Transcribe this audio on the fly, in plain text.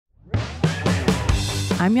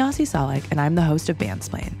I'm Yasi Salek, and I'm the host of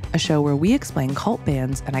Bandsplain, a show where we explain cult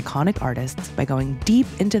bands and iconic artists by going deep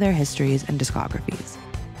into their histories and discographies.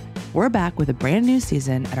 We're back with a brand new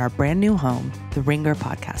season at our brand new home, the Ringer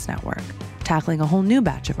Podcast Network, tackling a whole new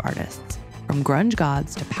batch of artists, from grunge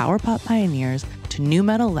gods to power pop pioneers to nu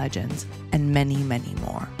metal legends, and many, many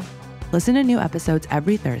more. Listen to new episodes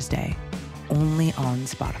every Thursday, only on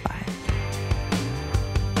Spotify.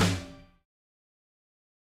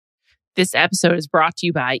 This episode is brought to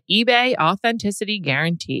you by eBay Authenticity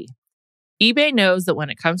Guarantee. eBay knows that when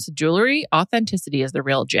it comes to jewelry, authenticity is the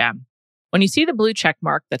real gem. When you see the blue check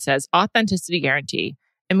mark that says Authenticity Guarantee,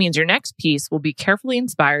 it means your next piece will be carefully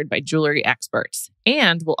inspired by jewelry experts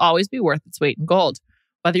and will always be worth its weight in gold.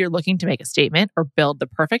 Whether you're looking to make a statement or build the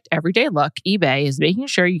perfect everyday look, eBay is making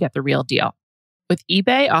sure you get the real deal. With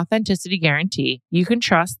eBay Authenticity Guarantee, you can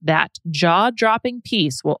trust that jaw-dropping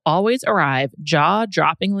piece will always arrive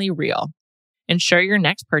jaw-droppingly real. Ensure your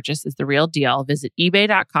next purchase is the real deal. Visit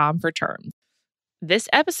ebay.com for terms. This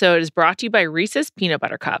episode is brought to you by Reese's Peanut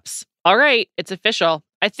Butter Cups. All right, it's official.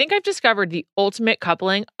 I think I've discovered the ultimate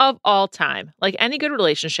coupling of all time. Like any good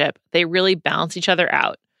relationship, they really balance each other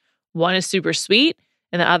out. One is super sweet,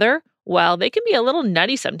 and the other, well, they can be a little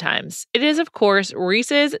nutty sometimes. It is, of course,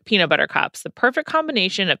 Reese's Peanut Butter Cups, the perfect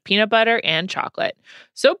combination of peanut butter and chocolate.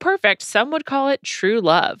 So perfect, some would call it true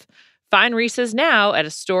love. Find Reese's now at a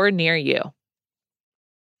store near you.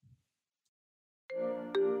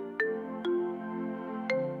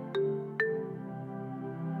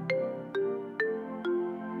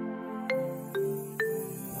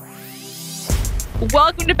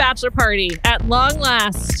 Welcome to Bachelor Party. At long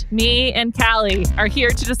last, me and Callie are here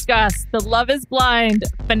to discuss the Love is Blind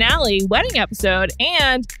finale wedding episode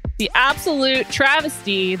and the absolute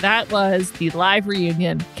travesty that was the live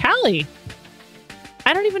reunion. Callie,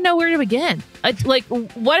 I don't even know where to begin. What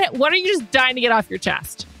are you just dying to get off your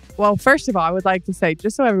chest? Well, first of all, I would like to say,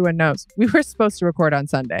 just so everyone knows, we were supposed to record on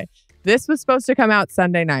Sunday. This was supposed to come out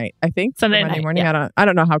Sunday night, I think. Sunday Monday night, morning. yeah. I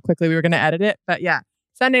don't know how quickly we were going to edit it, but yeah.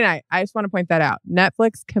 Sunday night. I just want to point that out.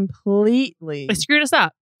 Netflix completely They screwed us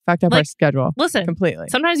up. fucked up our schedule. Listen, completely.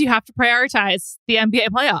 Sometimes you have to prioritize the NBA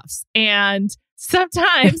playoffs. And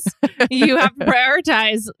sometimes you have to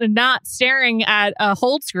prioritize not staring at a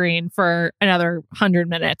hold screen for another 100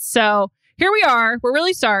 minutes. So here we are. We're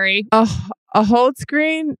really sorry. A hold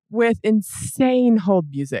screen with insane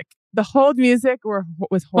hold music. The hold music was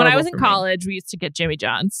horrible. When I was in for me. college, we used to get Jimmy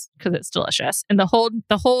John's because it's delicious. And the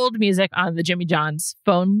hold music on the Jimmy John's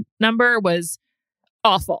phone number was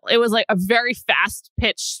awful. It was like a very fast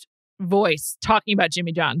pitched voice talking about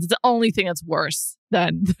Jimmy John's. It's the only thing that's worse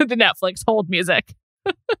than the Netflix hold music.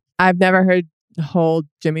 I've never heard hold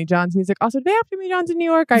Jimmy John's music. Also, do they have Jimmy John's in New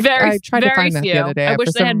York? I tried to find that the other day. I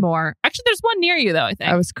wish they had more. Actually, there's one near you, though, I think.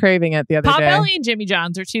 I was craving it the other day. Potbelly and Jimmy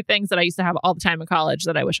John's are two things that I used to have all the time in college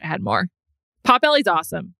that I wish I had more. Potbelly's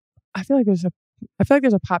awesome. I feel like there's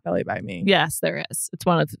a Potbelly by me. Yes, there is. It's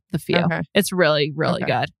one of the few. Okay. It's really, really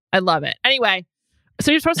good. I love it. Anyway,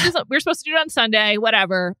 so we're supposed to do it on Sunday,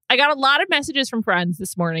 whatever. I got a lot of messages from friends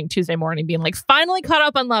this morning, Tuesday morning, being like, finally caught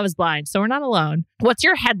up on Love is Blind. So we're not alone. What's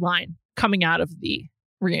your headline coming out of the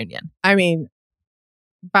reunion? I mean,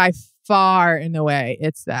 by far and away,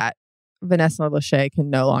 it's that Vanessa Lachey can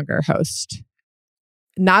no longer host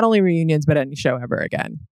not only reunions, but any show ever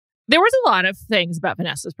again. There was a lot of things about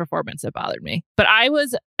Vanessa's performance that bothered me, but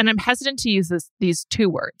I'm hesitant to use these two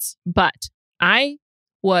words, but I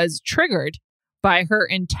was triggered by her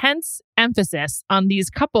intense emphasis on these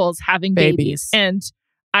couples having babies. And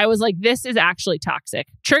I was like, this is actually toxic.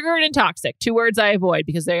 Triggered and toxic. Two words I avoid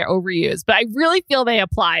because they are overused. But I really feel they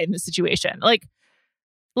apply in this situation. Like,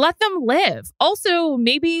 let them live. Also,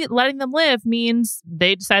 maybe letting them live means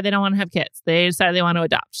they decide they don't want to have kids. They decide they want to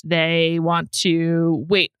adopt. They want to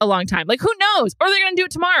wait a long time. Like, who knows? Or they're going to do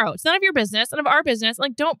it tomorrow. It's none of your business, none of our business.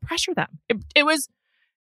 Like, don't pressure them.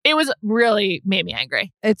 It was really made me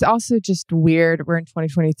angry. It's also just weird. We're in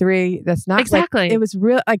 2023. That's not exactly. It was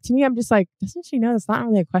real. Like, to me, I'm just like, doesn't she know that's not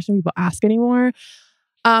really a question people ask anymore?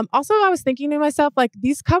 Also, I was thinking to myself, like,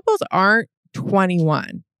 these couples aren't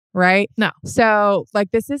 21, right? No. So, like,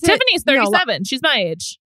 this isn't... Tiffany's 37. She's my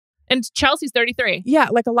age. And Chelsea's 33. Yeah,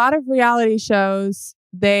 like a lot of reality shows,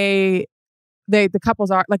 the couples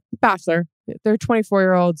are, like Bachelor, they're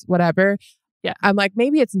 24-year-olds, whatever. Yeah. I'm like,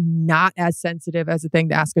 maybe it's not as sensitive as a thing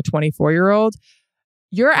to ask a 24-year-old.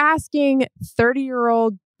 You're asking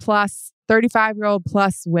 30-year-old plus, 35-year-old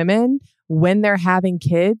plus women when they're having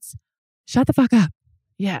kids. Shut the fuck up.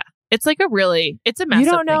 Yeah. It's like it's a mess.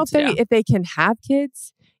 You don't know if they can have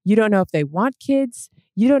kids. You don't know if they want kids.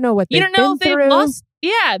 You don't know what they've been through. Lost.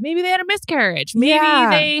 Yeah. Maybe they had a miscarriage. Maybe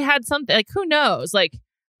they had something. Like, who knows? Like,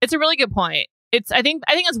 It's a really good point. I think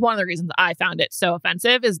it's one of the reasons I found it so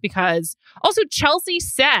offensive is because also Chelsea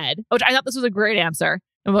said, which I thought this was a great answer,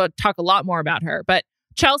 and we'll talk a lot more about her, but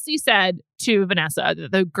Chelsea said to Vanessa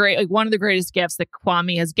that one of the greatest gifts that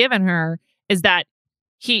Kwame has given her is that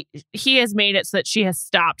he has made it so that she has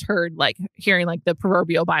stopped her like hearing like the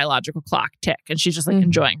proverbial biological clock tick, and she's just like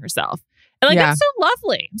enjoying herself. And like, that's so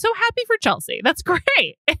lovely. I'm so happy for Chelsea. That's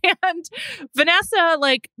great. And Vanessa,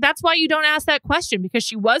 like, that's why you don't ask that question, because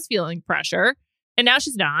she was feeling pressure and now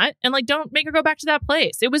she's not. And like, don't make her go back to that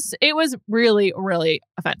place. It was really, really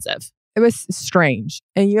offensive. It was strange.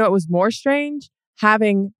 And you know what was more strange?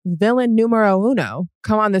 Having villain numero uno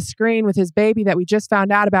come on the screen with his baby that we just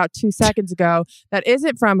found out about 2 seconds ago that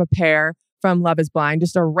isn't from a pair from Love is Blind,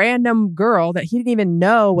 just a random girl that he didn't even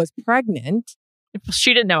know was pregnant.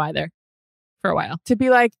 She didn't know either for a while. To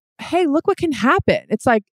be like, hey, look what can happen. It's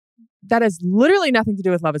like, that has literally nothing to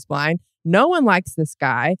do with Love is Blind. No one likes this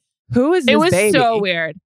guy. Who is this baby? It was so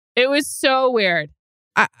weird. It was so weird.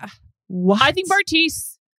 What? I think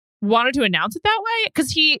Bartise wanted to announce it that way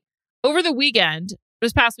because over the weekend,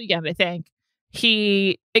 this past weekend, I think,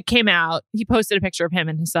 it came out, he posted a picture of him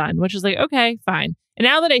and his son, which is like, okay, fine. And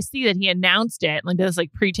now that I see that he announced it, like this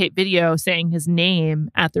like pre-tape video saying his name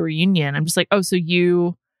at the reunion, I'm just like, oh, so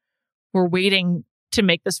you were waiting to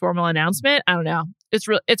make this formal announcement? I don't know. It's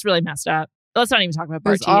really messed up. Let's not even talk about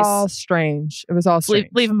Bartise. It was all strange. It was all strange.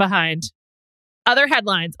 Leave him behind. Other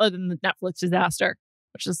headlines other than the Netflix disaster,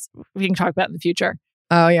 which is we can talk about in the future.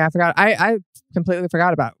 Oh yeah, I forgot. I completely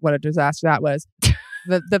forgot about what a disaster that was.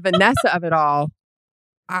 The Vanessa of it all.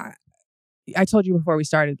 I told you before we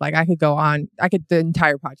started, like I could go on. The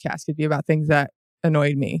entire podcast could be about things that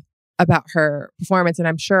annoyed me about her performance, and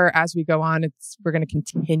I'm sure as we go on, we're going to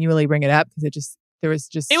continually bring it up because there was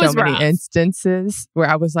so many instances where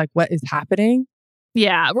I was like, "What is happening?"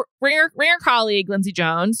 Yeah, Ringer colleague Lindsay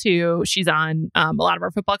Jones, who she's on a lot of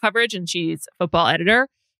our football coverage, and she's a football editor.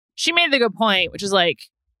 She made the good point, which is like,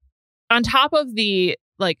 on top of the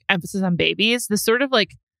like emphasis on babies, the sort of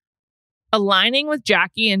like aligning with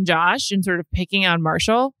Jackie and Josh and sort of picking on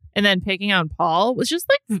Marshall and then picking on Paul was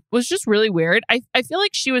just really weird. I feel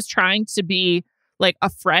like she was trying to be like a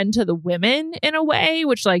friend to the women in a way,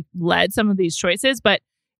 which like led some of these choices, but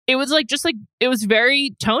it was like it was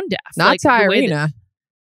very tone deaf. Not like, to Irina.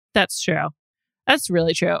 That's true. That's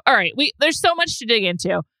really true. All right, there's so much to dig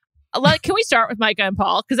into. Can we start with Micah and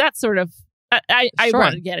Paul? Because that's sort of I sure.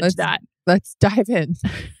 want to get into that. Let's dive in.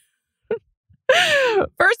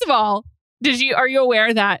 First of all, are you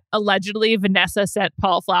aware that allegedly Vanessa sent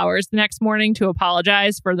Paul flowers the next morning to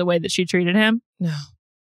apologize for the way that she treated him? No.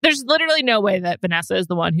 There's literally no way that Vanessa is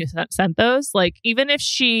the one who sent those. Like, even if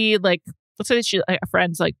she, like, let's say a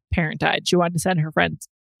friend's like parent died, she wanted to send her friend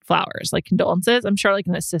flowers, like condolences. I'm sure like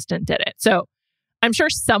an assistant did it. So I'm sure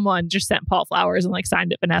someone just sent Paul flowers and like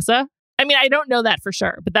signed it Vanessa. I mean, I don't know that for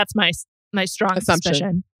sure, but that's my strong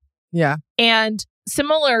suspicion. Yeah. And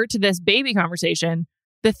similar to this baby conversation,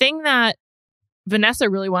 the thing that Vanessa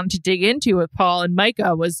really wanted to dig into with Paul and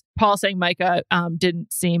Micah was Paul saying Micah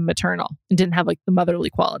didn't seem maternal and didn't have like the motherly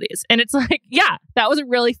qualities. And it's like, yeah, that was a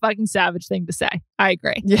really fucking savage thing to say. I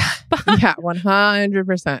agree. Yeah. Yeah,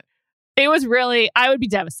 100%. It was really, I would be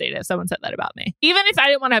devastated if someone said that about me. Even if I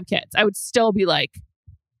didn't want to have kids, I would still be like,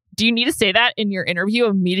 do you need to say that in your interview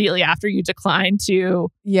immediately after you decline to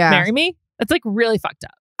marry me? That's like really fucked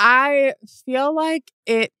up. I feel like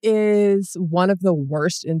it is one of the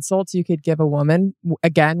worst insults you could give a woman,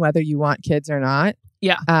 again, whether you want kids or not.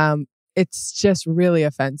 Yeah. It's just really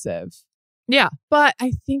offensive. Yeah. But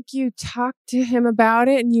I think you talk to him about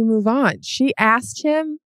it and you move on. She asked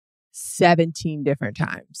him 17 different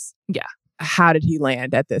times. Yeah. How did he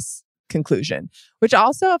land at this conclusion? Which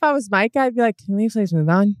also, if I was Micah, I'd be like, can we please move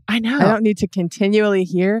on? I know. I don't need to continually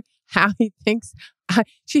hear how he thinks.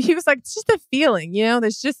 He was like, it's just a feeling, you know,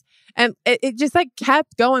 there's just, and it just like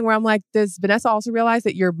kept going where I'm like, does Vanessa also realize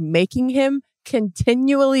that you're making him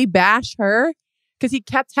continually bash her? Because he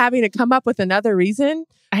kept having to come up with another reason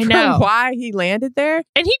why he landed there.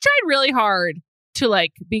 And he tried really hard to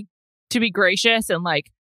like be gracious and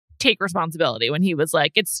like take responsibility when he was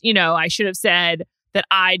like, it's, you know, I should have said that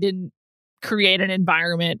I didn't create an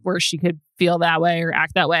environment where she could feel that way or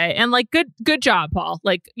act that way. And like, good job, Paul.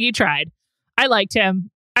 Like, you tried. I liked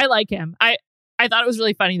him. I like him. I thought it was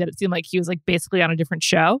really funny that it seemed like he was like basically on a different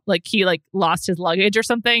show. Like he like lost his luggage or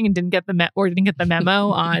something and didn't get the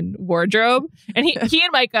memo on wardrobe. And he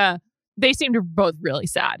and Micah, they seemed both really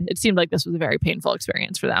sad. It seemed like this was a very painful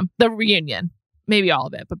experience for them. The reunion, maybe all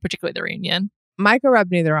of it, but particularly the reunion. Micah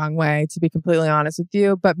rubbed me the wrong way, to be completely honest with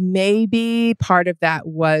you. But maybe part of that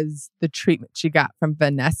was the treatment she got from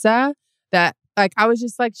Vanessa. That Like, I was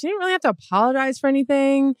just like, she didn't really have to apologize for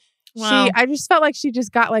anything. Wow. I just felt like she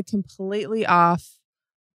just got like completely off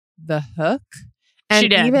the hook. And She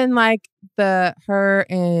did. even like her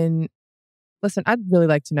and listen, I'd really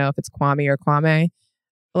like to know if it's Kwame or Kwame.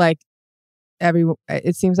 Like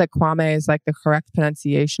it seems like Kwame is like the correct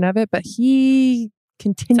pronunciation of it, but he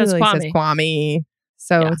continually says Kwame.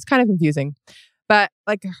 So it's kind of confusing. But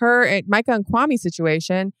like Micah and Kwame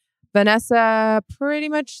situation, Vanessa pretty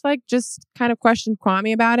much like just kind of questioned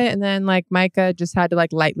Kwame about it. And then like Micah just had to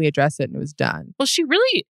like lightly address it and it was done. Well, she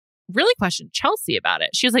really questioned Chelsea about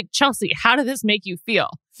it. She was like, Chelsea, how did this make you feel?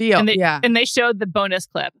 And they showed the bonus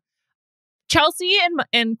clip. Chelsea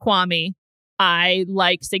and Kwame, I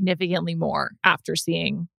like significantly more after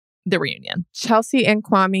seeing the reunion. Chelsea and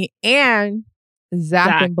Kwame and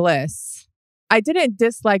Zach and Bliss. I didn't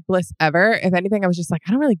dislike Bliss ever. If anything, I was just like,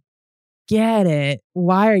 I don't really get it.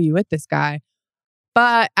 Why are you with this guy?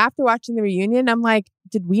 But after watching the reunion, I'm like,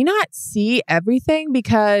 did we not see everything?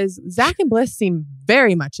 Because Zach and Bliss seem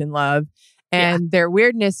very much in love and their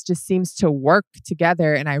weirdness just seems to work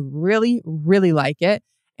together. And I really, really like it.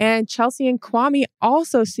 And Chelsea and Kwame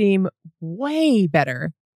also seem way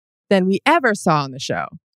better than we ever saw on the show.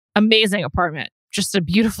 Amazing apartment. Just a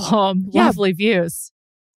beautiful home. Lovely views.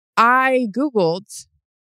 I Googled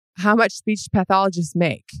how much speech pathologists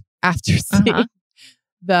make after seeing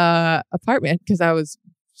the apartment because I was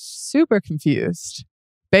super confused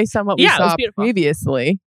based on what we saw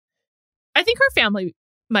previously. I think her family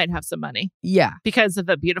might have some money. Yeah. Because of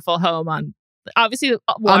the beautiful home on, obviously,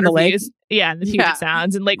 water views. Yeah, and the Puget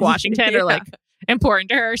Sounds and Lake Washington are like important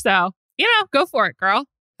to her. So, go for it, girl.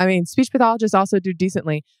 I mean, speech pathologists also do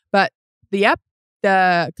decently. But the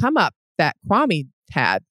come up that Kwame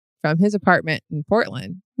had from his apartment in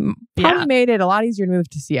Portland probably made it a lot easier to move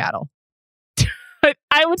to Seattle.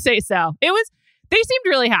 I would say so. They seemed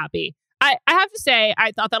really happy. I have to say,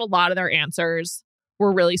 I thought that a lot of their answers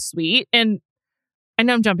were really sweet. And I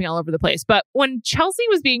know I'm jumping all over the place, but when Chelsea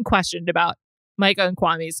was being questioned about Micah and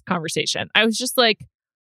Kwame's conversation, I was just like,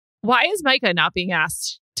 why is Micah not being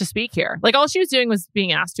asked to speak here? Like, all she was doing was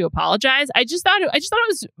being asked to apologize. I just thought it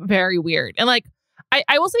was very weird. And like,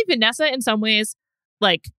 I will say Vanessa in some ways,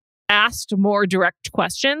 like, asked more direct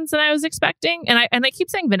questions than I was expecting. And I keep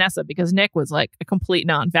saying Vanessa because Nick was like a complete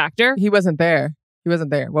non-factor. He wasn't there.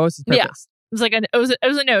 What was his purpose? Yeah. It was like it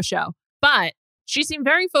was a no-show. But she seemed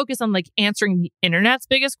very focused on like answering the internet's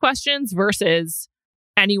biggest questions versus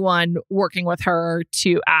anyone working with her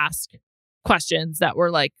to ask questions that were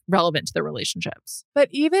like relevant to their relationships. But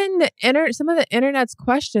even some of the internet's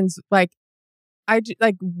questions, like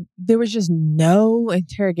there was just no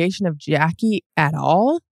interrogation of Jackie at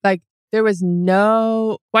all. Like there was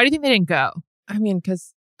no. Why do you think they didn't go? I mean,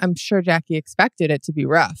 because I'm sure Jackie expected it to be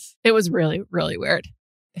rough. It was really, really weird.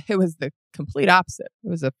 It was the complete opposite. It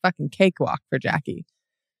was a fucking cakewalk for Jackie.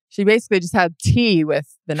 She basically just had tea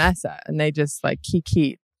with Vanessa and they just like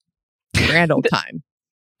kikied grand old time.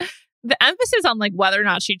 The emphasis on like whether or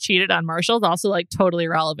not she cheated on Marshall is also like totally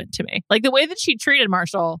irrelevant to me. Like the way that she treated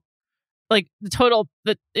Marshall, like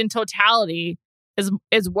in totality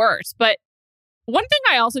is worse. But one thing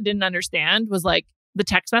I also didn't understand was like the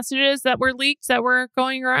text messages that were leaked that were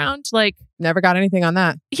going around. Like, never got anything on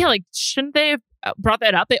that. Yeah, like shouldn't they have brought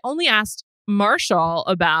that up? They only asked Marshall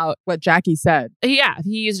about what Jackie said. Yeah,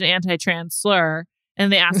 he used an anti-trans slur,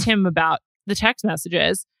 and they asked him about the text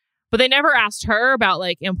messages, but they never asked her about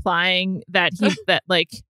like implying that that like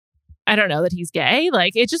I don't know that he's gay.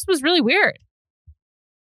 Like it just was really weird.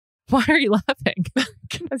 Why are you laughing?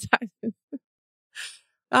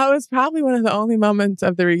 That was probably one of the only moments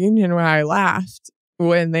of the reunion where I laughed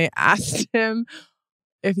when they asked him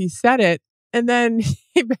if he said it. And then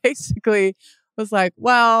he basically was like,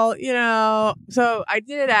 well, so I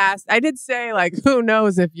did say like, who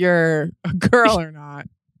knows if you're a girl or not?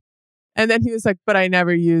 And then he was like, but I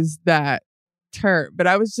never used that term. But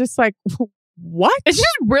I was just like, what? It's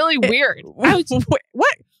just really weird.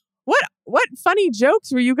 What funny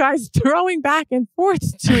jokes were you guys throwing back and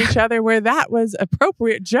forth to each other where that was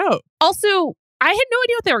appropriate joke? Also, I had no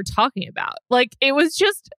idea what they were talking about. Like, it was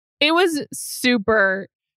super,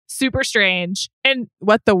 super strange. And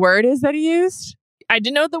what the word is that he used? I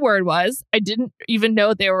didn't know what the word was. I didn't even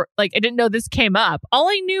know they were like, I didn't know this came up. All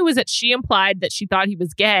I knew was that she implied that she thought he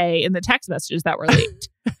was gay in the text messages that were leaked.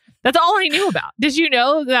 That's all I knew about. Did you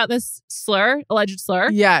know about this alleged slur?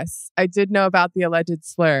 Yes, I did know about the alleged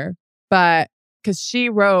slur. But because she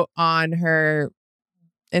wrote on her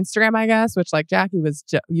Instagram, I guess, which like Jackie was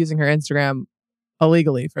using her Instagram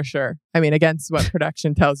illegally for sure. I mean, against what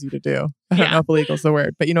production tells you to do. I don't know if illegal is the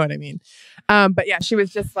word, but you know what I mean. But yeah, she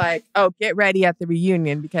was just like, oh, get ready at the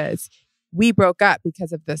reunion because we broke up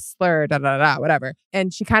because of this slur, whatever.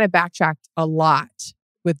 And she kind of backtracked a lot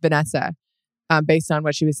with Vanessa based on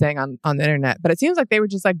what she was saying on the internet. But it seems like they were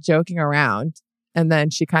just like joking around. And then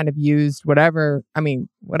she kind of used whatever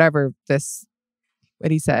what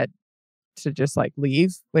he said to just like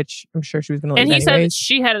leave, which I'm sure she was going to leave And he said anyways. that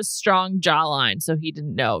she had a strong jawline, so he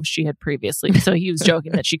didn't know she had previously. So he was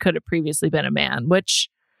joking that she could have previously been a man, which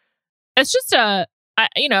it's just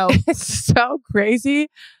It's so crazy.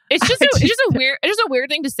 It's just a weird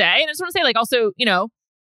thing to say. And I just want to say, like, also,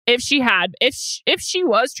 if she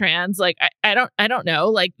was trans, like, I don't know,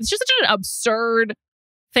 like, it's just such an absurd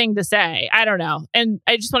thing to say. I don't know. And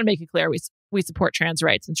I just want to make it clear we support trans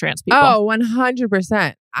rights and trans people. Oh,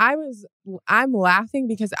 100%. I'm laughing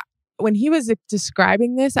because when he was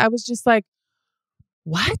describing this, I was just like,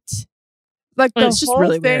 what? Like the just whole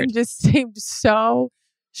really thing weird. just seemed so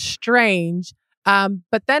strange.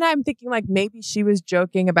 But then I'm thinking like maybe she was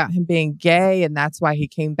joking about him being gay and that's why he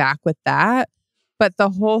came back with that. But the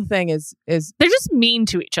whole thing is they're just mean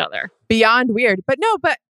to each other. Beyond weird. But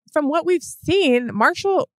from what we've seen,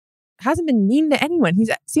 Marshall hasn't been mean to anyone. He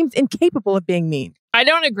seems incapable of being mean. I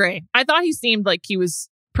don't agree. I thought he seemed like he was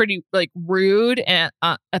pretty like rude at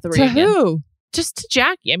the reunion. To who? Just to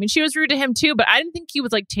Jackie. I mean, she was rude to him too, but I didn't think he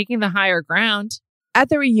was like taking the higher ground. At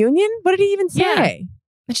the reunion? What did he even say? Yeah.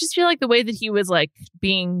 I just feel like the way that he was like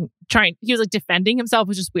he was like defending himself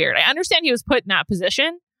was just weird. I understand he was put in that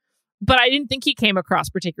position, but I didn't think he came across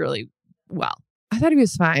particularly well. I thought he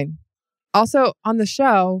was fine. Also, on the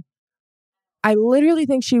show, I literally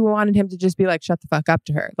think she wanted him to just be like, shut the fuck up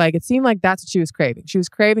to her. Like, it seemed like that's what she was craving. She was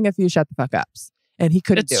craving a few shut the fuck ups, and he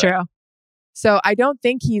couldn't do it. It's true. So I don't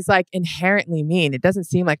think he's like inherently mean. It doesn't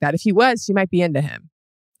seem like that. If he was, she might be into him.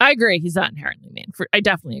 I agree. He's not inherently mean. I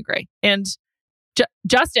definitely agree. And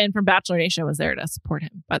Justin from Bachelor Nation was there to support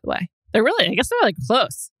him, by the way. I guess they're like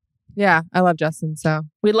close. Yeah, I love Justin. So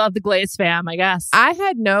we love the Glaze fam, I guess. I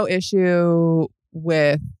had no issue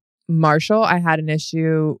with Marshall. I had an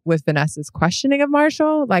issue with Vanessa's questioning of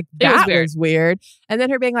Marshall. Like, that was weird. And then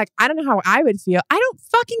her being like, I don't know how I would feel. I don't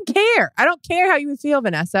fucking care. I don't care how you would feel,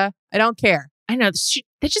 Vanessa. I don't care. I know.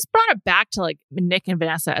 They just brought it back to like Nick and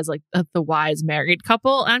Vanessa as like the wise married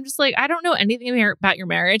couple. And I'm just like, I don't know anything about your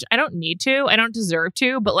marriage. I don't need to. I don't deserve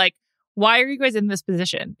to. But like, why are you guys in this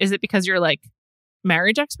position? Is it because you're like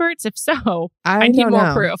marriage experts? If so, I need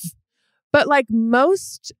more proof. But like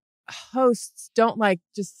most hosts don't like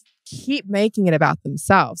just keep making it about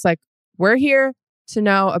themselves. Like, we're here to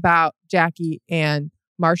know about Jackie and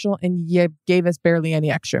Marshall, and you gave us barely any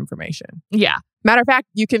extra information. Yeah. Matter of fact,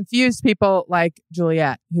 you confused people like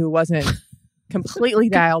Juliet, who wasn't completely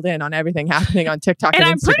dialed in on everything happening on TikTok and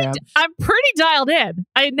Instagram. I'm pretty dialed in.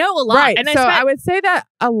 I know a lot. Right. And I would say that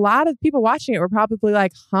a lot of people watching it were probably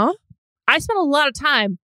like, huh? I spent a lot of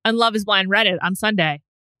time on Love is Blind Reddit on Sunday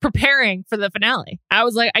preparing for the finale. I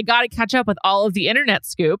was like, I got to catch up with all of the internet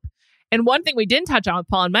scoop. And one thing we didn't touch on with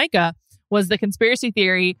Paul and Micah was the conspiracy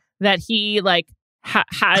theory that he like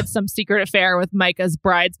had some secret affair with Micah's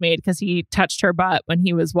bridesmaid because he touched her butt when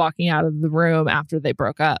he was walking out of the room after they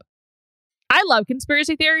broke up. I love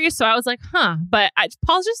conspiracy theories, so I was like, but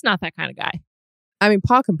Paul's just not that kind of guy. I mean,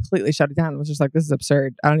 Paul completely shut it down and was just like, this is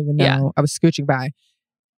absurd. I don't even know. Yeah. I was scooching by.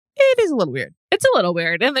 It is a little weird. It's a little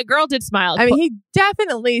weird. And the girl did smile. I mean, he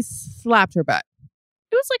definitely slapped her butt.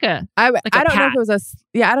 It was like I don't know if it was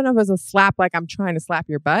I don't know if it was a slap like I'm trying to slap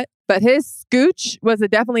your butt, but his scooch was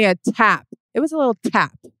definitely a tap. It was a little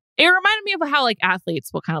tap. It reminded me of how like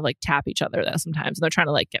athletes will kind of like tap each other though sometimes. And they're trying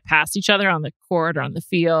to like get past each other on the court or on the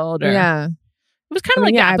field. Yeah. It was kind of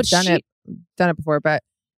like that. I've but done it before, but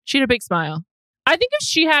she had a big smile. I think if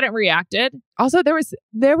she hadn't reacted. Also, it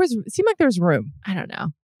seemed like there was room. I don't know.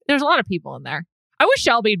 There's a lot of people in there. I wish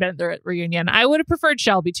Shelby had been at the reunion. I would have preferred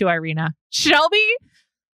Shelby to Irina. Shelby,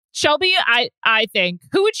 I think.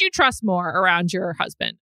 Who would you trust more around your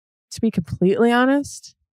husband? To be completely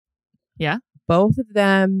honest. Yeah. Both of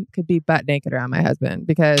them could be butt naked around my husband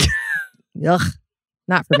because, ugh,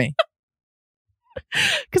 not for me.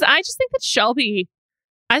 Because I just think that Shelby,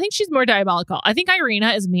 I think she's more diabolical. I think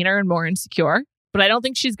Irina is meaner and more insecure, but I don't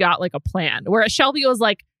think she's got like a plan. Whereas Shelby was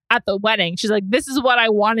like, at the wedding, she's like, this is what I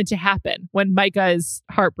wanted to happen when Micah is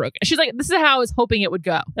heartbroken. She's like, this is how I was hoping it would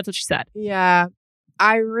go. That's what she said. Yeah.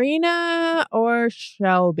 Irina or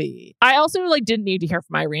Shelby? I also like didn't need to hear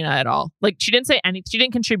from Irina at all. Like she didn't say anything. She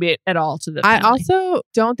didn't contribute at all to the finale. I also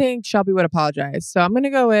don't think Shelby would apologize. So I'm going to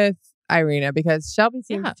go with Irina because Shelby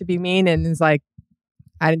seems to be mean and is like,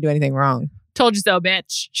 I didn't do anything wrong. Told you so,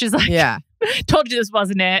 bitch. She's like, yeah. Told you this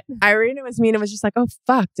wasn't it. Irina was mean and was just like, oh,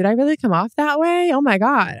 fuck. Did I really come off that way? Oh, my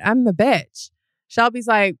God. I'm the bitch. Shelby's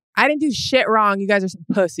like, I didn't do shit wrong. You guys are some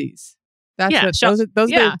pussies. That's Yeah, what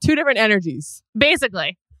those are the two different energies.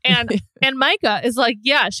 Basically. And Micah is like,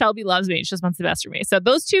 yeah, Shelby loves me. She just wants the best for me. So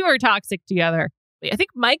those two are toxic together. I think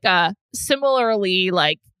Micah similarly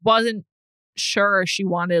like wasn't sure she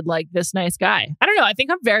wanted like this nice guy. I don't know. I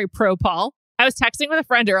think I'm very pro Paul. I was texting with a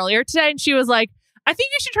friend earlier today and she was like, I think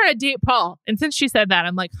you should try to date Paul. And since she said that,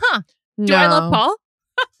 I'm like, do I love Paul?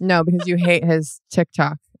 No, because you hate his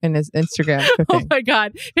TikTok and his Instagram cooking. Oh my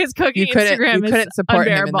God. His cooking Instagram is couldn't support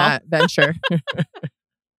unbearable. him in that venture.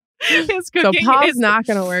 His cooking so Paul's is not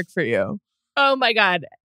going to work for you. Oh my God.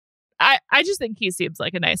 I just think he seems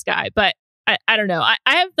like a nice guy, but I don't know. I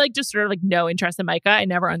have like just sort of like no interest in Micah. I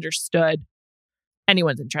never understood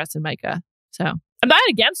anyone's interest in Micah. So I'm not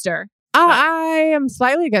against her. Oh, I am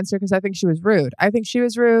slightly against her because I think she was rude. I think she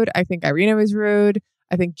was rude. I think Irina was rude.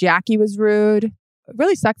 I think Jackie was rude. It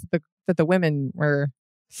really sucks that the women were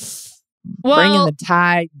bringing the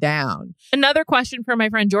tide down. Another question for my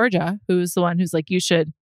friend Georgia, who's the one who's like, you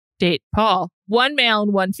should date Paul. One male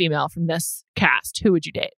and one female from this cast. Who would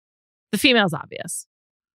you date? The female's obvious.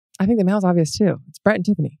 I think the male's obvious too. It's Brett and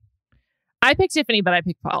Tiffany. I picked Tiffany, but I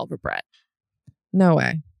picked Paul over Brett. No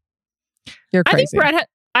way. You're crazy.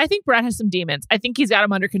 I think Brett has some demons. I think he's got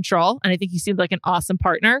him under control, and I think he seems like an awesome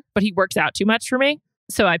partner, but he works out too much for me.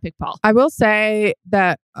 So I picked Paul. I will say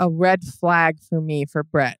that a red flag for me for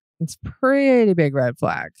Brett. It's pretty big red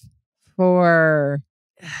flag for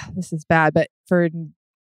this is bad, but for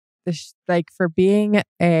being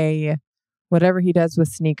a whatever he does with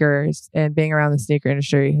sneakers and being around the sneaker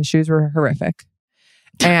industry, his shoes were horrific.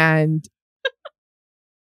 And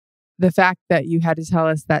the fact that you had to tell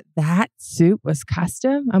us that suit was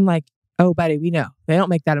custom, I'm like, oh, buddy, we know. They don't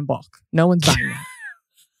make that in bulk. No one's buying that.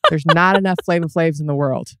 There's not enough Flavor Flavs in the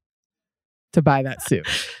world to buy that suit.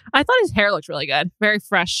 I thought his hair looked really good. Very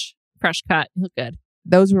fresh cut. He looked good.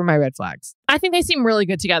 Those were my red flags. I think they seem really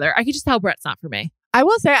good together. I could just tell Brett's not for me. I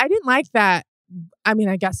will say I didn't like that. I mean,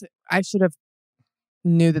 I guess I should have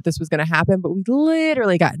knew that this was going to happen, but we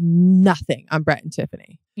literally got nothing on Brett and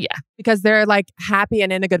Tiffany. Yeah. Because they're like happy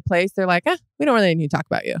and in a good place. They're like, we don't really need to talk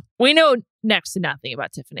about you. We know next to nothing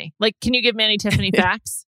about Tiffany. Like, can you give me any Tiffany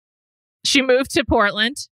facts? She moved to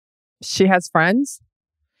Portland. She has friends.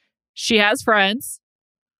 She has friends.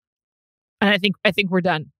 And I think we're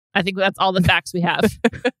done. I think that's all the facts we have.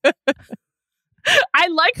 I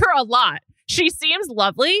like her a lot. She seems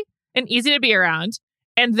lovely and easy to be around.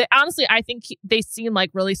 And honestly, I think they seem like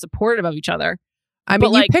really supportive of each other. I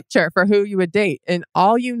mean, you picture for who you would date, and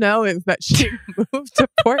all you know is that she moved to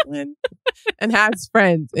Portland and has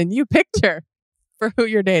friends, and you picture for who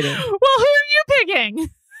you're dating. Well, who are you picking?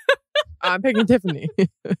 I'm picking Tiffany.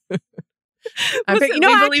 I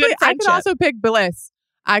could also pick Bliss.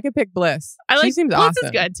 I could pick Bliss. She seems awesome. Bliss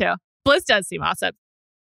is good too. Bliss does seem awesome.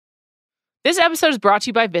 This episode is brought to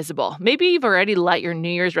you by Visible. Maybe you've already let your New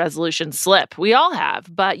Year's resolution slip. We all have,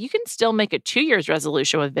 but you can still make a 2 year's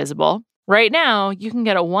resolution with Visible. Right now, you can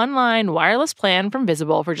get a one-line wireless plan from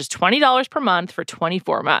Visible for just $20 per month for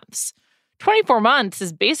 24 months. 24 months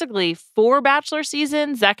is basically 4 bachelor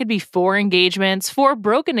seasons. That could be 4 engagements, 4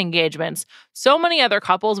 broken engagements, so many other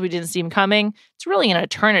couples we didn't see coming. It's really an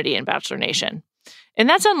eternity in Bachelor Nation. And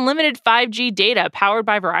that's unlimited 5G data powered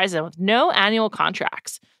by Verizon with no annual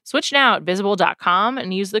contracts. Switch now at Visible.com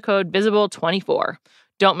and use the code VISIBLE24.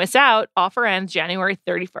 Don't miss out. Offer ends January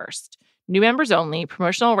 31st. New members only.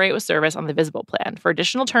 Promotional rate with service on the Visible plan. For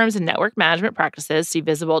additional terms and network management practices, see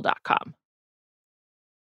Visible.com.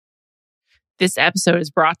 This episode is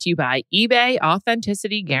brought to you by eBay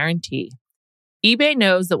Authenticity Guarantee. eBay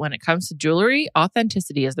knows that when it comes to jewelry,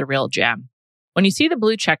 authenticity is the real gem. When you see the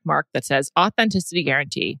blue check mark that says Authenticity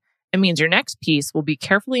Guarantee, it means your next piece will be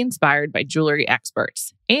carefully inspired by jewelry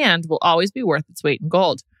experts and will always be worth its weight in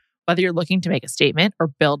gold. Whether you're looking to make a statement or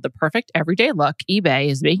build the perfect everyday look, eBay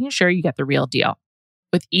is making sure you get the real deal.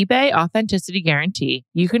 With eBay Authenticity Guarantee,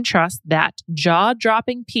 you can trust that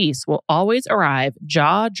jaw-dropping piece will always arrive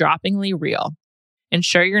jaw-droppingly real.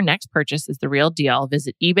 Ensure your next purchase is the real deal.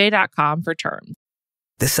 Visit eBay.com for terms.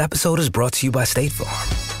 This episode is brought to you by State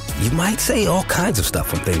Farm. You might say all kinds of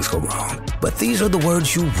stuff when things go wrong, but these are the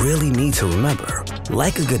words you really need to remember.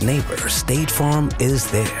 Like a good neighbor, State Farm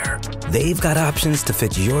is there. They've got options to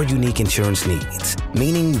fit your unique insurance needs,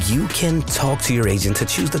 meaning you can talk to your agent to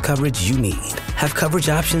choose the coverage you need. Have coverage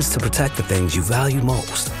options to protect the things you value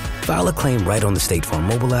most. File a claim right on the State Farm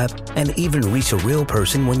mobile app and even reach a real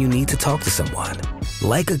person when you need to talk to someone.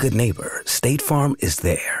 Like a good neighbor, State Farm is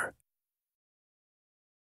there.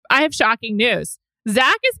 I have shocking news.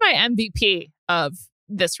 Zach is my MVP of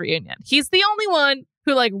this reunion. He's the only one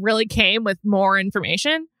who really came with more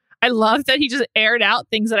information. I love that he just aired out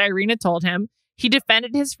things that Irina told him. He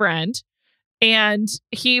defended his friend. And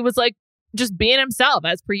he was like just being himself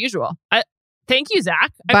as per usual. Thank you,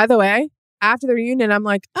 Zach. By the way, after the reunion, I'm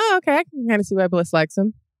like, oh, okay, I can kind of see why Bliss likes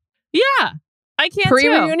him. Yeah, I can't.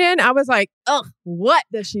 Pre-reunion, I was like, ugh, what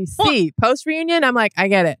does she see? Post-reunion, I'm like, I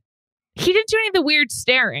get it. He didn't do any of the weird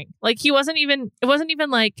staring. Like it wasn't even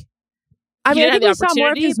like. I mean, I think we saw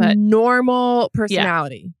more of his normal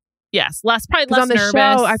personality. Yeah. Yes, probably less on the nervous.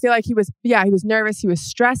 show, I feel like he was nervous. He was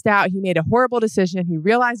stressed out. He made a horrible decision. He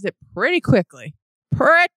realized it pretty quickly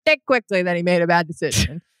that he made a bad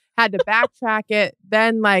decision. Had to backtrack it.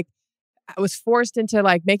 Then was forced into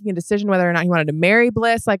making a decision whether or not he wanted to marry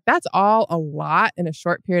Bliss. That's all a lot in a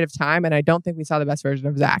short period of time. And I don't think we saw the best version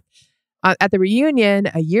of Zach. At the reunion,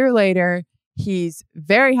 a year later, he's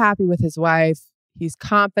very happy with his wife. He's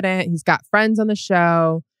confident. He's got friends on the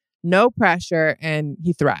show. No pressure, and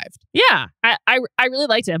he thrived. Yeah, I really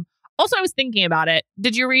liked him. Also, I was thinking about it.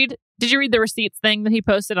 Did you read the receipts thing that he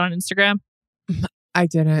posted on Instagram? I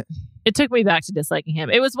didn't. It took me back to disliking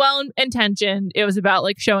him. It was well intentioned. It was about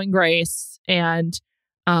showing grace and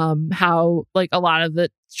how a lot of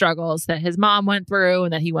the struggles that his mom went through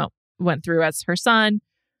and that he went through as her son.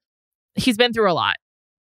 He's been through a lot.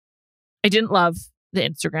 I didn't love the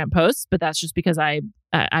Instagram posts, but that's just because I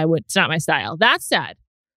would. It's not my style. That said,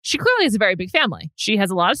 she clearly has a very big family. She has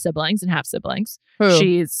a lot of siblings and half siblings. Who?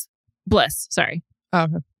 She's Bliss. Sorry. Oh,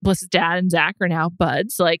 okay. Bliss's dad and Zach are now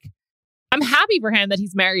buds. I'm happy for him that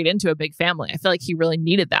he's married into a big family. I feel like he really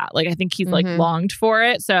needed that. I think he's longed for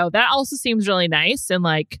it. So that also seems really nice and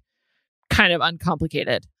kind of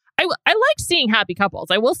uncomplicated. I like seeing happy couples.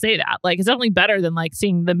 I will say that. It's definitely better than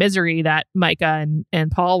seeing the misery that Micah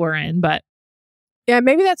and Paul were in. But yeah,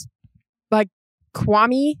 maybe that's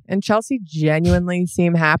Kwame and Chelsea genuinely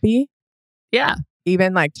seem happy. Yeah.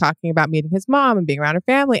 Even talking about meeting his mom and being around her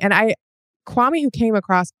family. And Kwame, who came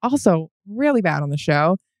across also really bad on the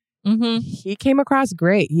show, he came across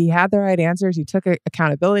great. He had the right answers. He took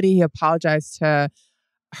accountability. He apologized to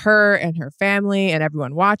her and her family and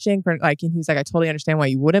everyone watching for and he was like, I totally understand why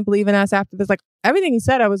you wouldn't believe in us after this. Everything he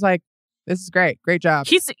said, I was like, this is great. Great job.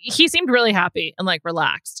 He seemed really happy and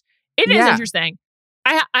relaxed. It is interesting.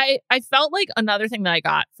 I felt like another thing that I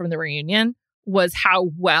got from the reunion was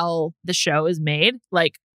how well the show is made,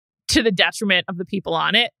 to the detriment of the people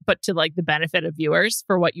on it, but to the benefit of viewers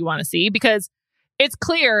for what you want to see, because it's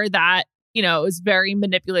clear that, it was very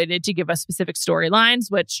manipulated to give us specific storylines,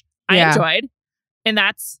 which I enjoyed. And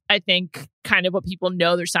that's, I think, kind of what people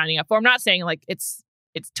know they're signing up for. I'm not saying it's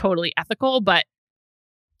totally ethical, but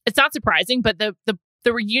it's not surprising. But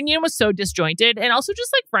the reunion was so disjointed and also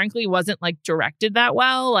just frankly wasn't directed that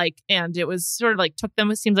well. And it was sort of took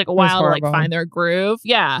them, it seems a while to find their groove.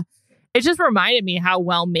 Yeah. It just reminded me how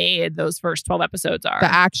well made those first 12 episodes are.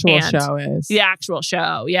 The actual show is. The actual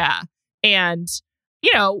show. Yeah. And,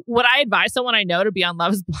 would I advise someone I know to be on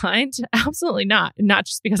Love is Blind? Absolutely not. Not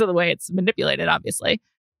just because of the way it's manipulated, obviously.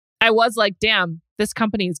 I was like, damn, this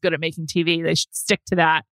company is good at making TV. They should stick to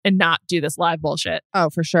that and not do this live bullshit. Oh,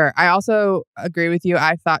 for sure. I also agree with you.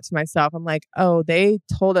 I thought to myself, I'm like, oh, they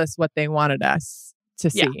told us what they wanted us to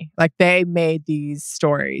see. They made these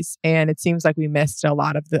stories, and it seems like we missed a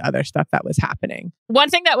lot of the other stuff that was happening. One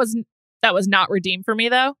thing that was not redeemed for me,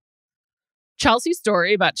 though, Chelsea's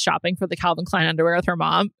story about shopping for the Calvin Klein underwear with her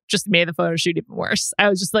mom just made the photo shoot even worse. I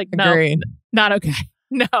was just like, no, not okay.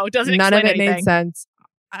 No, it doesn't None explain of it anything. made sense.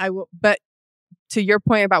 But to your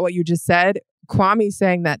point about what you just said, Kwame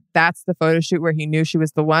saying that that's the photo shoot where he knew she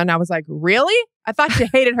was the one. I was like, really? I thought you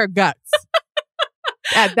hated her guts.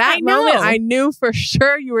 At that moment, I knew for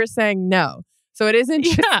sure you were saying no. So it is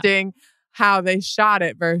interesting how they shot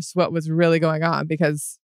it versus what was really going on,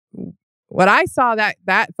 because what I saw,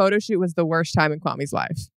 that photo shoot was the worst time in Kwame's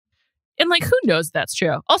life. And who knows if that's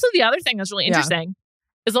true. Also, the other thing that's really interesting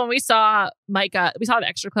is when we saw Micah, we saw the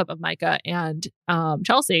extra clip of Micah and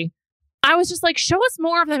Chelsea. I was just like, show us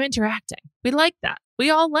more of them interacting. We like that.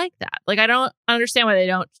 We all like that. I don't understand why they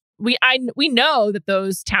don't. We know that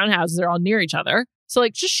those townhouses are all near each other. So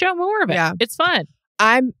just show more of it. Yeah. It's fun.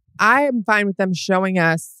 I am fine with them showing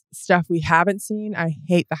us stuff we haven't seen. I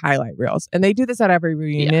hate the highlight reels. And they do this at every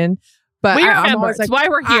reunion. Yeah. But I'm always like, why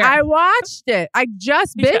we're here. I watched it. I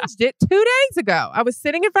just binged it 2 days ago. I was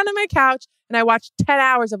sitting in front of my couch and I watched 10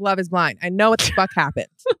 hours of Love is Blind. I know what the fuck happened.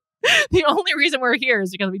 The only reason we're here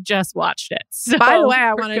is because we just watched it. So by the way,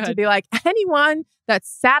 I wanted to be like, anyone that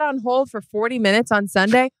sat on hold for 40 minutes on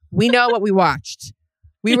Sunday, we know what we watched.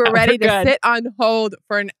 We were ready to sit on hold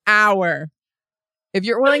for an hour. If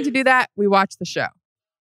you're willing to do that, we watch the show.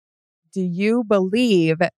 Do you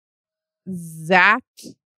believe Zach,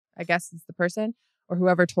 I guess is the person, or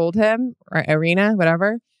whoever told him, or Irina,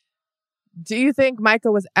 whatever, Do you think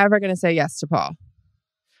Micah was ever going to say yes to Paul?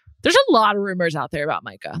 There's a lot of rumors out there about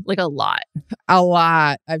Micah. Like a lot. A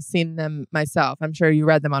lot. I've seen them myself. I'm sure you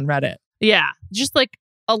read them on Reddit. Yeah. Just like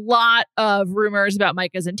a lot of rumors about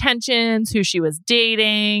Micah's intentions, who she was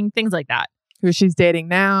dating, things like that. Who she's dating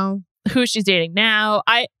now. I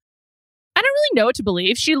don't really know what to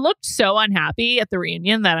believe. She looked so unhappy at the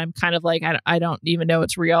reunion that I'm kind of like, I don't even know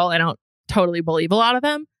it's real. I don't totally believe a lot of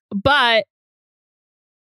them. But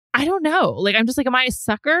I don't know. Like, I'm just like, am I a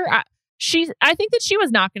sucker? I think that she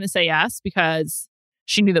was not going to say yes because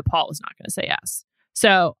she knew that Paul was not going to say yes.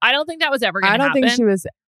 So I don't think that was ever going to happen. I don't think she was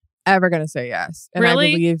ever going to say yes. And really?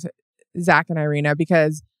 I believe Zach and Irina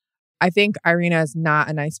because I think Irina is not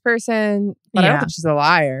a nice person, but I don't think she's a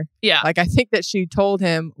liar. Yeah. Like, I think that she told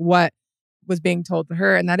him what was being told to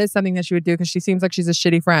her. And that is something that she would do because she seems like she's a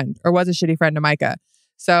shitty friend or was a shitty friend to Micah.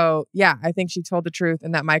 So yeah, I think she told the truth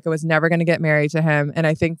and that Micah was never going to get married to him. And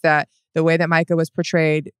I think that the way that Micah was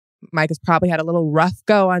portrayed, Micah's probably had a little rough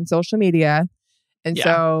go on social media. And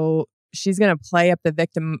so she's going to play up the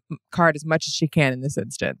victim card as much as she can in this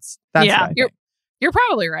instance. That's what I think. You're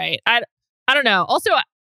probably right. I don't know. Also,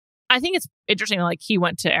 I think it's interesting, like he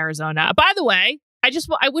went to Arizona. By the way,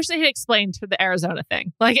 I wish they had explained to the Arizona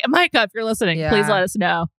thing. Like, Micah, if you're listening, please let us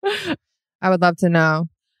know. I would love to know.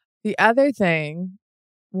 The other thing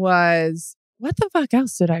was, what the fuck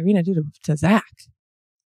else did Irina do to Zach?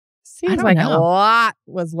 Seems like a lot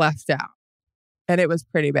was left out. And it was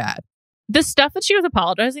pretty bad. The stuff that she was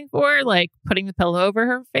apologizing for, like putting the pillow over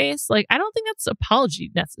her face, like, I don't think that's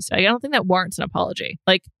apology necessary. I don't think that warrants an apology.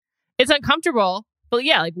 Like, it's uncomfortable. But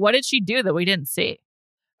yeah, like, what did she do that we didn't see?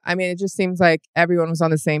 I mean, it just seems like everyone was on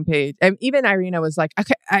the same page. And even Irina was like,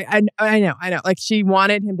 okay, I know. Like, she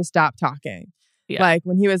wanted him to stop talking. Yeah. Like,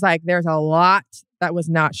 when he was like, there's a lot that was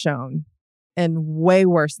not shown and way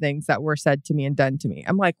worse things that were said to me and done to me.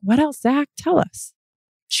 I'm like, what else, Zach? Tell us.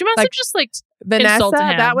 She must have just like Vanessa, insulted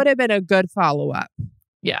him. That would have been a good follow-up.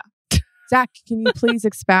 Yeah. Zach, can you please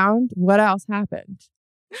expound? What else happened?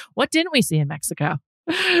 What didn't we see in Mexico?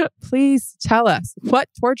 Please tell us. What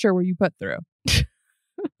torture were you put through?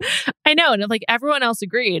 I know. And like everyone else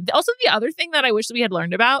agreed. Also, the other thing that I wish we had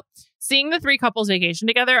learned about, seeing the three couples vacation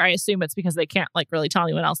together, I assume it's because they can't like really tell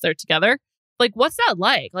anyone else they're together. Like, what's that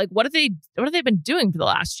like? Like, what have they been doing for the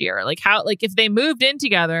last year? Like, how, like, if they moved in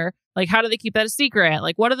together, like, how do they keep that a secret?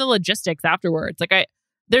 Like, what are the logistics afterwards? Like,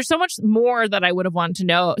 there's so much more that I would have wanted to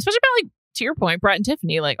know, especially about, like, to your point, Brett and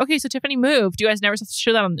Tiffany. Like, okay, so Tiffany moved. You guys never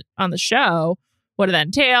show that on the show. What did that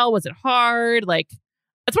entail? Was it hard? Like,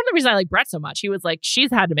 that's one of the reasons I like Brett so much. He was like,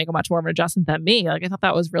 she's had to make a much more of an adjustment than me. Like, I thought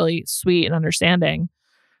that was really sweet and understanding.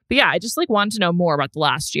 But yeah, I just like wanted to know more about the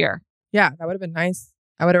last year. Yeah, that would have been nice.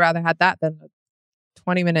 I would have rather had that than a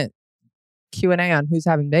 20-minute Q&A on who's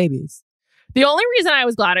having babies. The only reason I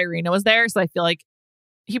was glad Irina was there is I feel like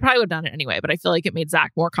he probably would have done it anyway, but I feel like it made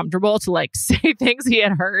Zach more comfortable to like say things he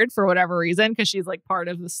had heard for whatever reason because she's like part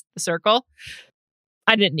of the circle.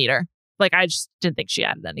 I didn't need her. Like, I just didn't think she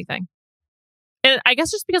added anything. And I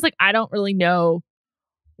guess just because like I don't really know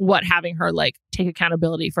what having her like take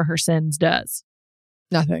accountability for her sins does.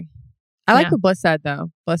 Nothing. I like what Bliss said,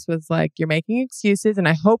 though. Bliss was like, you're making excuses, and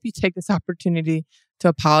I hope you take this opportunity to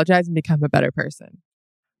apologize and become a better person.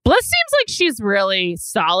 Bliss seems like she's really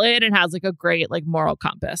solid and has like a great like moral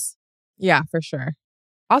compass. Yeah, for sure.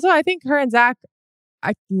 Also, I think her and Zach,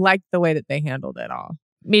 I liked the way that they handled it all.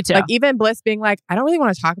 Me too. Like, even Bliss being like, I don't really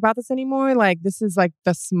want to talk about this anymore. Like, this is like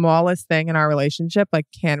the smallest thing in our relationship. Like,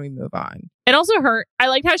 can we move on? And also I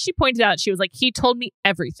liked how she pointed out, she was like, he told me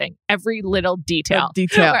everything, every little detail.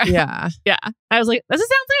 Yeah. Yeah. I was like, this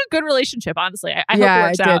sounds like a good relationship, honestly. I hope it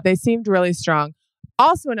works out. They seemed really strong.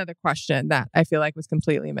 Also, another question that I feel like was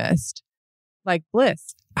completely missed. Like,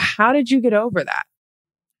 Bliss, how did you get over that?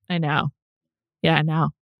 I know. Yeah, I know.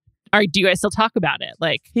 All right, do you guys still talk about it?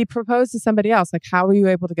 Like, he proposed to somebody else. Like, how were you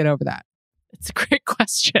able to get over that? It's a great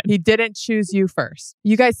question. He didn't choose you first.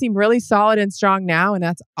 You guys seem really solid and strong now, and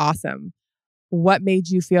that's awesome. What made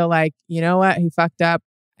you feel like, you know what, he fucked up,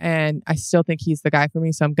 and I still think he's the guy for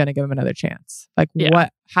me, so I'm going to give him another chance? Like,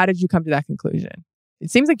 how did you come to that conclusion? It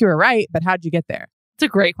seems like you were right, but how did you get there? It's a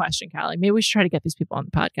great question, Callie. Maybe we should try to get these people on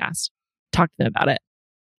the podcast. Talk to them about it.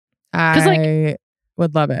 I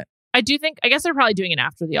would love it. I guess they're probably doing it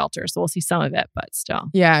after the altar, so we'll see some of it, but still.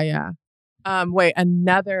 Yeah. Wait,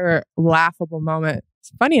 another laughable moment.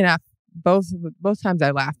 It's funny enough, both times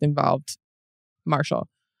I laughed involved Marshall.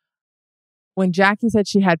 When Jackie said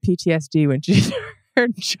she had PTSD when she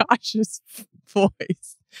heard Josh's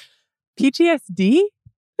voice. PTSD?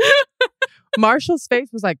 Marshall's face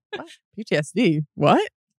was like, what? PTSD? What?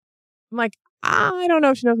 I'm like, I don't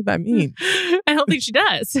know if she knows what that means. I don't think she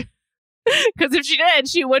does. Because if she did,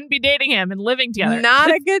 she wouldn't be dating him and living together.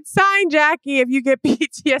 Not a good sign, Jackie, if you get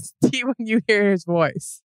PTSD when you hear his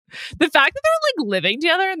voice. The fact that they're like living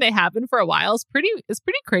together and they have been for a while is pretty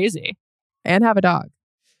crazy. And have a dog.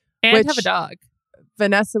 And have a dog.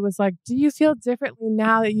 Vanessa was like, do you feel differently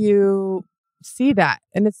now that you see that?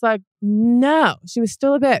 And it's like, no, she was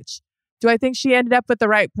still a bitch. Do I think she ended up with the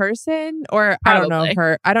right person? Or Probably.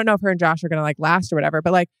 I don't know if her and Josh are going to like last or whatever.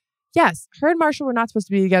 But like, yes, her and Marshall were not supposed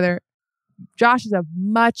to be together. Josh is a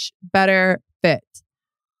much better fit.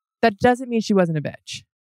 That doesn't mean she wasn't a bitch.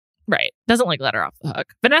 Right. Doesn't like let her off the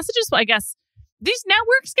hook. Vanessa just, I guess, these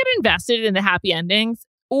networks get invested in the happy endings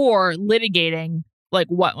or litigating like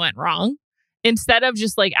what went wrong instead of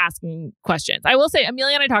just like asking questions. I will say,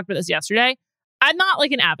 Amelia and I talked about this yesterday. I'm not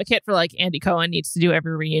like an advocate for like Andy Cohen needs to do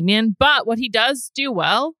every reunion, but what he does do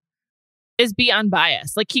well is be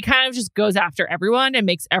unbiased. Like he kind of just goes after everyone and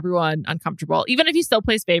makes everyone uncomfortable. Even if he still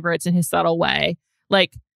plays favorites in his subtle way,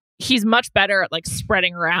 like he's much better at like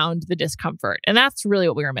spreading around the discomfort. And that's really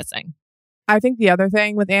what we were missing. I think the other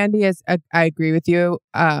thing with Andy is I agree with you.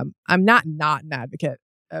 I'm not an advocate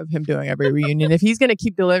of him doing every reunion. If he's going to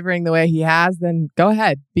keep delivering the way he has, then go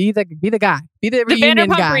ahead. Be the guy. Be the reunion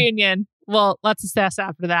Vanderpump guy. reunion. Well, let's assess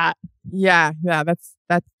after that. Yeah, that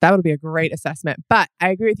would be a great assessment. But I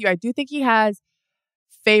agree with you. I do think he has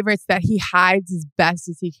favorites that he hides as best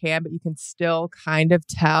as he can, but you can still kind of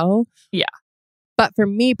tell. Yeah. But for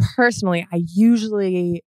me personally, I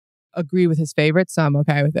usually agree with his favorites, so I'm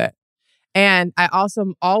okay with it. And I also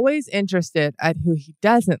am always interested at who he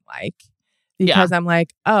doesn't like because I'm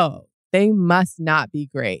like, oh, they must not be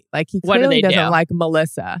great. Like he clearly doesn't like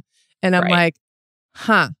Melissa. And I'm like,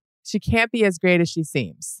 she can't be as great as she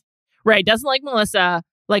seems. Right. Doesn't like Melissa,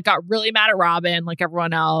 like got really mad at Robin, like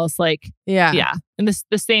everyone else. Like, yeah. In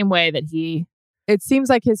the same way that it seems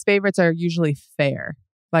like his favorites are usually fair.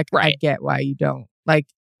 Like, I get why you don't. Like,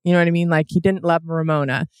 you know what I mean? Like, he didn't love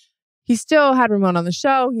Ramona. He still had Ramona on the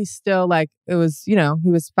show. He's still like, it was, he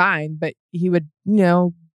was fine, but he would,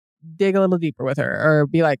 dig a little deeper with her or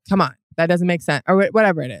be like, come on, that doesn't make sense or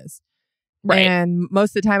whatever it is. Right. And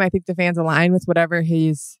most of the time, I think the fans align with whatever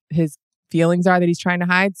his feelings are that he's trying to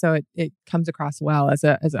hide. So it comes across well as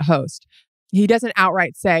a host. He doesn't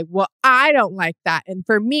outright say, well, I don't like that. And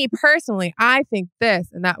for me personally, I think this.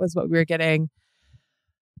 And that was what we were getting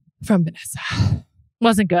from Vanessa.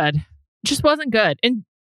 Wasn't good. Just wasn't good. And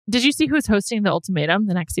did you see who's hosting The Ultimatum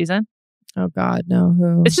the next season? Oh, God, no.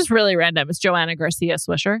 Who? It's just really random. It's Joanna Garcia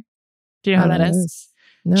Swisher. Do you know who that is?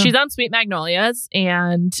 No. She's on Sweet Magnolias,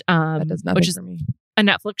 and that does nothing which is for me. A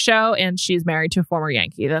Netflix show, and she's married to a former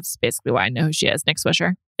Yankee. That's basically why I know who she is, Nick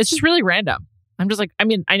Swisher. It's just really random. I'm just like, I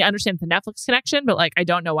mean, I understand the Netflix connection, but like, I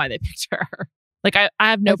don't know why they picked her. Like, I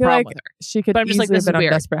have no problem with her. She could but I'm just easily like, this have been is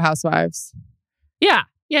weird. on Desperate Housewives. Yeah,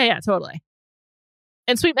 totally.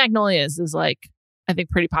 And Sweet Magnolias is like, I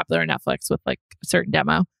think pretty popular on Netflix with like a certain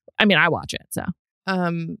demo. I mean, I watch it, so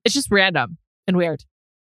it's just random and weird.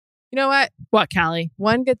 You know what? What, Callie?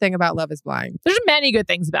 One good thing about Love is Blind. There's many good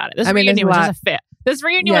things about it. This reunion was just a fail. This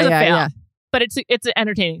reunion was a fail. Yeah. But it's an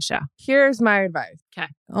entertaining show. Here's my advice. Okay.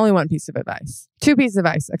 Only one piece of advice. Two pieces of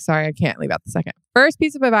advice. Sorry, I can't leave out the second. First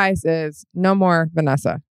piece of advice is no more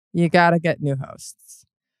Vanessa. You got to get new hosts.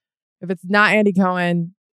 If it's not Andy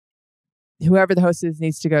Cohen, whoever the host is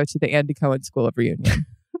needs to go to the Andy Cohen School of Reunion.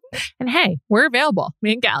 And hey, we're available.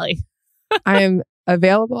 Me and Callie. I am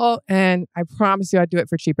available, and I promise you I'd do it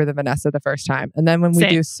for cheaper than Vanessa the first time. And then when we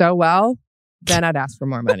do so well, then I'd ask for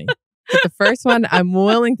more money. But the first one, I'm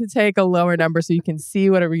willing to take a lower number so you can see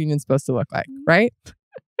what a reunion's supposed to look like, right?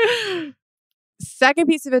 Second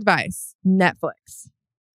piece of advice, Netflix.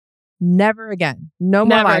 Never again. No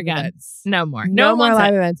more live events. No more. No more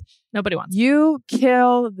live events. Nobody wants. You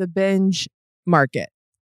kill the binge market.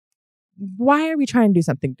 Why are we trying to do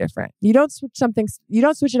something different? You don't switch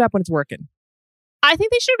it up when it's working. I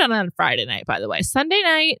think they should have done it on Friday night, by the way. Sunday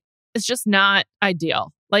night is just not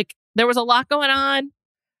ideal. Like, there was a lot going on.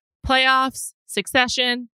 Playoffs,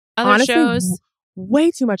 Succession, other shows.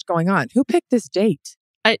 Way too much going on. Who picked this date?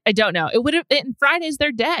 I don't know. It would have been Friday's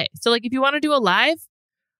their day. So, like, if you want to do a live,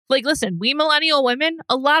 like, listen, we millennial women,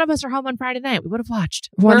 a lot of us are home on Friday night. We would have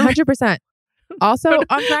watched. 100%. Also,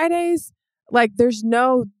 on Fridays, like, there's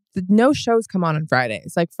no shows come on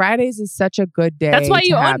Fridays. Like, Fridays is such a good day. That's why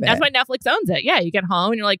that's why Netflix owns it. Yeah, you get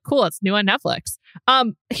home and you're like, cool, it's new on Netflix.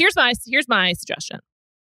 Here's my suggestion.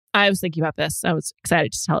 I was thinking about this. I was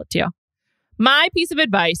excited to tell it to you. My piece of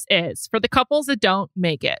advice is for the couples that don't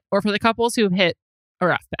make it, or for the couples who have hit a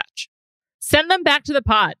rough patch, send them back to the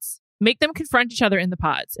pods. Make them confront each other in the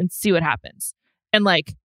pods and see what happens. And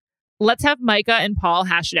like, let's have Micah and Paul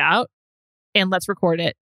hash it out, and let's record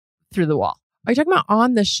it through the wall. Are you talking about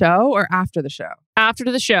on the show or after the show? After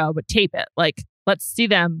the show, but tape it. Like, let's see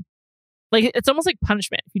them. Like, it's almost like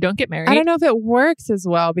punishment if you don't get married. I don't know if it works as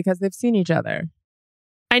well because they've seen each other.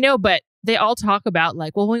 I know, but they all talk about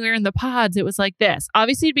like, well, when we were in the pods, it was like this.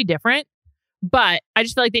 Obviously, it'd be different, but I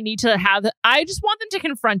just feel like they need to have I just want them to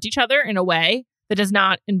confront each other in a way that does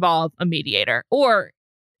not involve a mediator. Or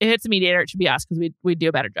if it's a mediator, it should be us because we'd do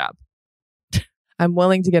a better job. I'm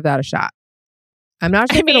willing to give that a shot. I'm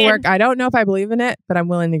not sure if it'll work. I don't know if I believe in it, but I'm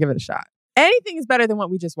willing to give it a shot. Anything is better than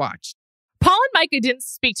what we just watched. Paul and Micah didn't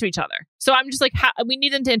speak to each other. So I'm just like, we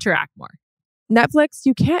need them to interact more. Netflix,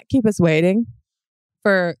 you can't keep us waiting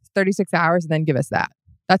for 36 hours and then give us that.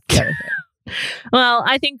 That's the other thing. Well,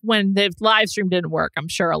 I think when the live stream didn't work, I'm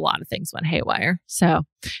sure a lot of things went haywire. So,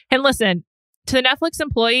 and listen, to the Netflix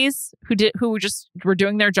employees who were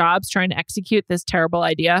doing their jobs trying to execute this terrible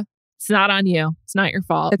idea, it's not on you. It's not your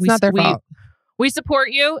fault. It's not their fault. We support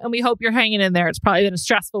you and we hope you're hanging in there. It's probably been a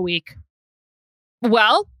stressful week.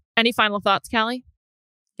 Well, any final thoughts, Callie?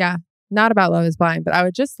 Yeah, not about Love is Blind, but I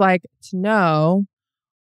would just like to know,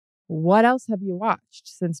 what else have you watched?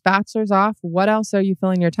 Since Bachelor's off, what else are you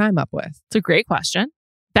filling your time up with? It's a great question.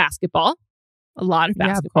 Basketball. A lot of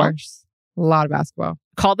basketball. Yeah, of course. A lot of basketball.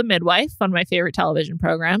 Call the Midwife, one of my favorite television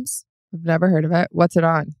programs. I've never heard of it. What's it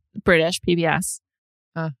on? British, PBS.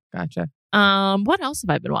 Gotcha. What else have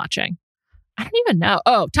I been watching? I don't even know.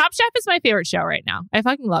 Oh, Top Chef is my favorite show right now. I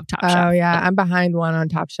fucking love Top Chef. Oh, yeah. I'm behind one on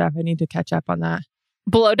Top Chef. I need to catch up on that.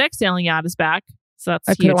 Below Deck Sailing Yacht is back. So that's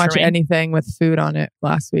I couldn't watch anything with food on it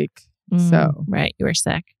last week. So right. You were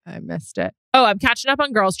sick. I missed it. Oh, I'm catching up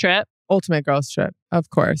on Girls Trip. Ultimate Girls Trip. Of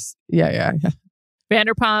course. Yeah.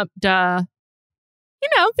 Vanderpump. I'm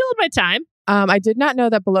feeling my time. I did not know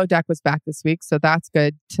that Below Deck was back this week. So that's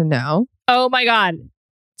good to know. Oh my God.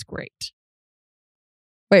 It's great.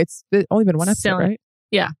 Wait, it's only been one episode, right?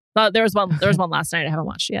 Yeah. There was one last night. I haven't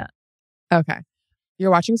watched yet. Okay.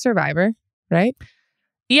 You're watching Survivor, right?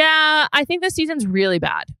 Yeah. I think this season's really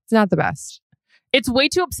bad. It's not the best. It's way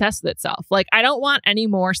too obsessed with itself. Like, I don't want any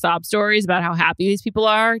more sob stories about how happy these people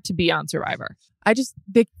are to be on Survivor.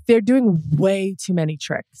 They're doing way too many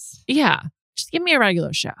tricks. Yeah. Just give me a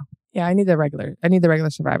regular show. Yeah, I need the regular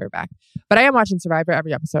Survivor back. But I am watching Survivor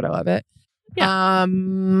every episode. I love it. Yeah.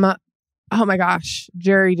 Oh my gosh.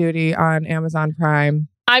 Jury Duty on Amazon Prime.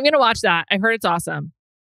 I'm going to watch that. I heard it's awesome.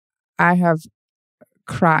 I have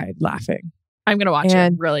cried laughing. I'm going to watch it.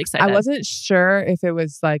 I'm really excited. I wasn't sure if it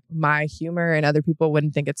was like my humor and other people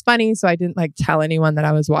wouldn't think it's funny. So I didn't like tell anyone that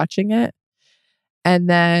I was watching it. And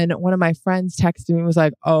then one of my friends texted me and was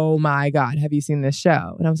like, oh my God, have you seen this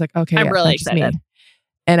show? And I was like, okay, I'm really excited. Me.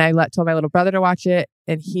 And I told my little brother to watch it.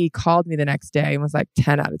 And he called me the next day and was like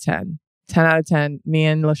 10 out of 10. 10 out of 10. Me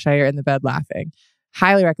and Lachey are in the bed laughing.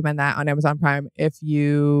 Highly recommend that on Amazon Prime if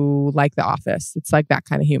you like The Office. It's like that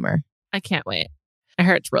kind of humor. I can't wait. I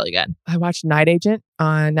heard it's really good. I watched Night Agent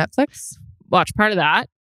on Netflix. Watched part of that.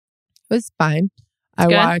 It was fine. I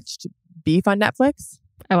watched Beef on Netflix.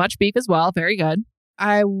 I watched Beef as well. Very good.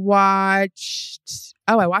 I watched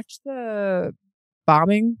the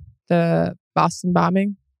Boston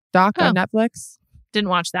bombing doc on Netflix. Didn't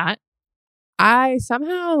watch that. I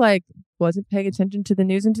somehow wasn't paying attention to the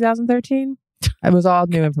news in 2013. It was all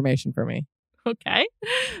new information for me. Okay.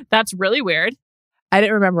 That's really weird. I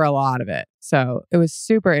didn't remember a lot of it. So it was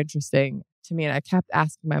super interesting to me. And I kept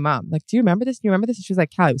asking my mom, like, do you remember this? Do you remember this? And she was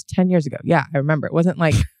like, Callie, it was 10 years ago. Yeah, I remember. It wasn't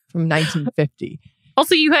like from 1950.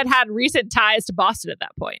 Also, you had recent ties to Boston at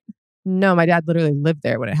that point. No, my dad literally lived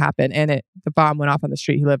there when it happened. And the bomb went off on the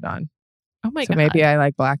street he lived on. Oh my God. So maybe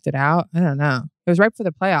I blacked it out. I don't know. It was right before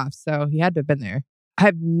the playoffs. So he had to have been there. I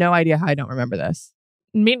have no idea how I don't remember this.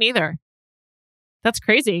 Me neither. That's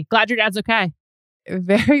crazy. Glad your dad's okay.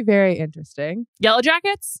 Very, very interesting. Yellow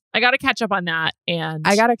Jackets? I got to catch up on that. And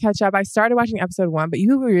I got to catch up. I started watching episode 1, but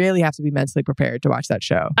you really have to be mentally prepared to watch that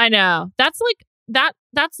show. I know. That's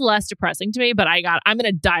that's less depressing to me, but I'm going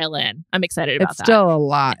to dial in. I'm excited about that. It's still a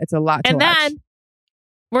lot. It's a lot to watch. And then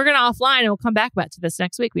we're going to offline and we'll come back to this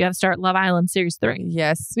next week. We got to start Love Island Series 3.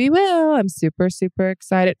 Yes, we will. I'm super, super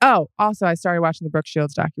excited. Oh, also, I started watching the Brooke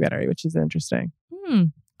Shields documentary, which is interesting. Cool.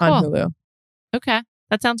 On Hulu. Okay.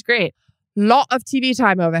 That sounds great. Lot of TV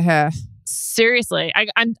time over here. Seriously.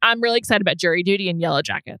 I'm really excited about Jury Duty and Yellow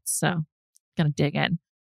Jackets. So gonna dig in.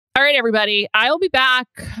 All right, everybody. I'll be back,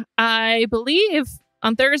 I believe,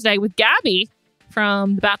 on Thursday with Gabby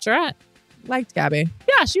from The Bachelorette. Liked Gabby.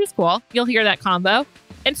 Yeah, she was cool. You'll hear that combo.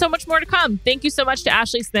 And so much more to come. Thank you so much to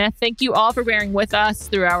Ashleigh Smith. Thank you all for bearing with us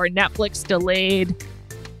through our Netflix delayed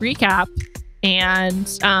recap. And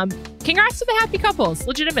congrats to the happy couples.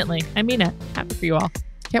 Legitimately. I mean it. Happy for you all.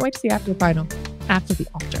 Can't wait to see after the final. After the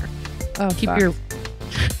altar. Oh, Keep fuck. your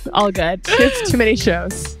all good. It's too many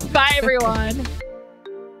shows. Bye, everyone.